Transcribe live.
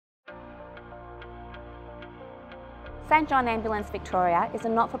St John Ambulance Victoria is a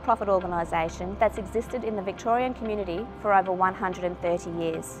not-for-profit organisation that's existed in the Victorian community for over 130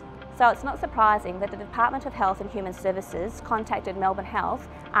 years. So it's not surprising that the Department of Health and Human Services contacted Melbourne Health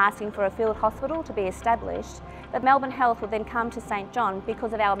asking for a field hospital to be established, but Melbourne Health would then come to St John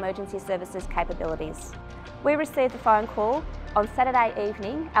because of our emergency services capabilities. We received a phone call on Saturday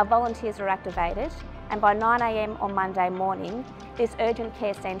evening, our volunteers were activated, and by 9 AM on Monday morning, this urgent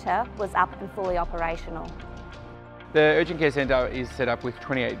care centre was up and fully operational. The Urgent Care Centre is set up with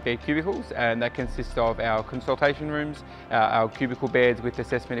 28 bed cubicles, and that consists of our consultation rooms, our cubicle beds with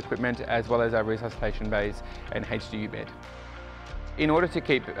assessment equipment, as well as our resuscitation bays and HDU bed. In order to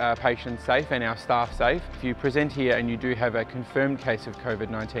keep patients safe and our staff safe, if you present here and you do have a confirmed case of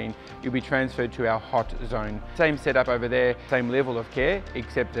COVID-19, you'll be transferred to our hot zone. Same setup over there, same level of care,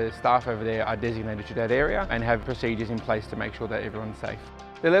 except the staff over there are designated to that area and have procedures in place to make sure that everyone's safe.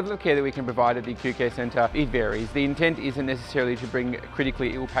 The level of care that we can provide at the acute care centre, it varies. The intent isn't necessarily to bring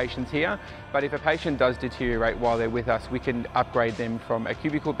critically ill patients here, but if a patient does deteriorate while they're with us, we can upgrade them from a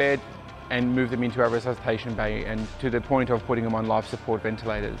cubicle bed and move them into our resuscitation bay and to the point of putting them on life support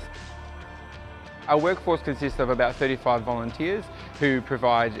ventilators. Our workforce consists of about 35 volunteers who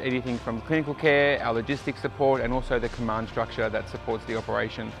provide anything from clinical care, our logistics support, and also the command structure that supports the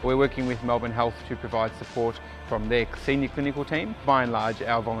operation. We're working with Melbourne Health to provide support from their senior clinical team. By and large,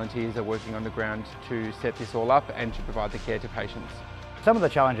 our volunteers are working on the ground to set this all up and to provide the care to patients. Some of the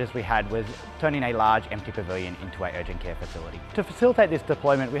challenges we had was turning a large empty pavilion into our urgent care facility. To facilitate this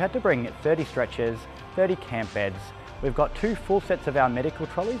deployment, we had to bring 30 stretchers, 30 camp beds. We've got 2 full sets of our medical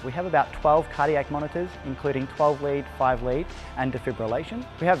trolleys. We have about 12 cardiac monitors, including 12 lead, 5 lead, and defibrillation.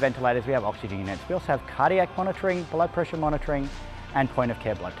 We have ventilators, we have oxygen units. We also have cardiac monitoring, blood pressure monitoring, and point of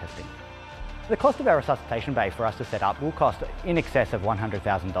care blood testing. The cost of our resuscitation bay for us to set up will cost in excess of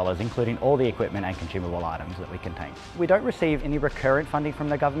 $100,000, including all the equipment and consumable items that we contain. We don't receive any recurrent funding from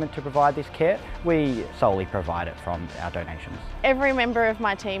the government to provide this care. We solely provide it from our donations. Every member of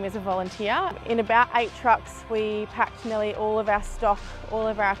my team is a volunteer. In about 8 trucks, we packed nearly all of our stock, all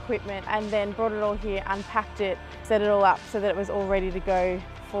of our equipment, and then brought it all here, unpacked it, set it all up so that it was all ready to go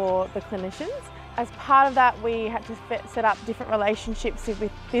for the clinicians. As part of that, we had to set up different relationships with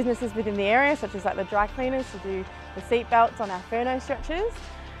businesses within the area, such as like the dry cleaners to do the seat belts on our Furno stretchers.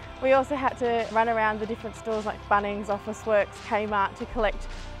 We also had to run around the different stores like Bunnings, Officeworks, Kmart to collect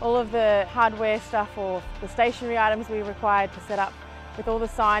all of the hardware stuff or the stationery items we required to set up with all the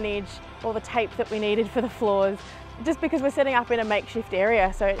signage, all the tape that we needed for the floors, just because we're setting up in a makeshift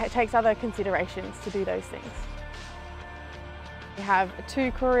area, so it takes other considerations to do those things. We have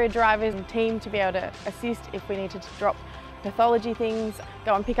 2 courier drivers and team to be able to assist if we needed to drop pathology things,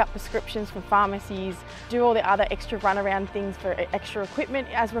 go and pick up prescriptions from pharmacies, do all the other extra runaround things for extra equipment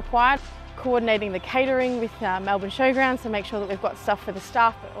as required. Coordinating the catering with Melbourne Showgrounds to make sure that we've got stuff for the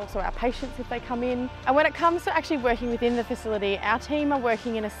staff but also our patients if they come in. And when it comes to actually working within the facility, our team are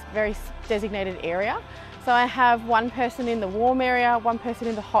working in a very designated area. So I have 1 person in the warm area, 1 person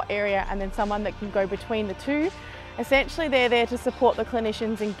in the hot area, and then someone that can go between the 2. Essentially, they're there to support the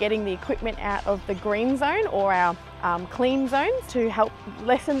clinicians in getting the equipment out of the green zone or our clean zones to help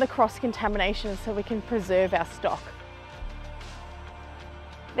lessen the cross-contamination so we can preserve our stock.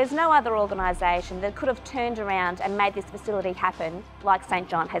 There's no other organisation that could have turned around and made this facility happen like St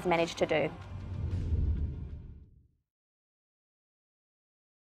John has managed to do.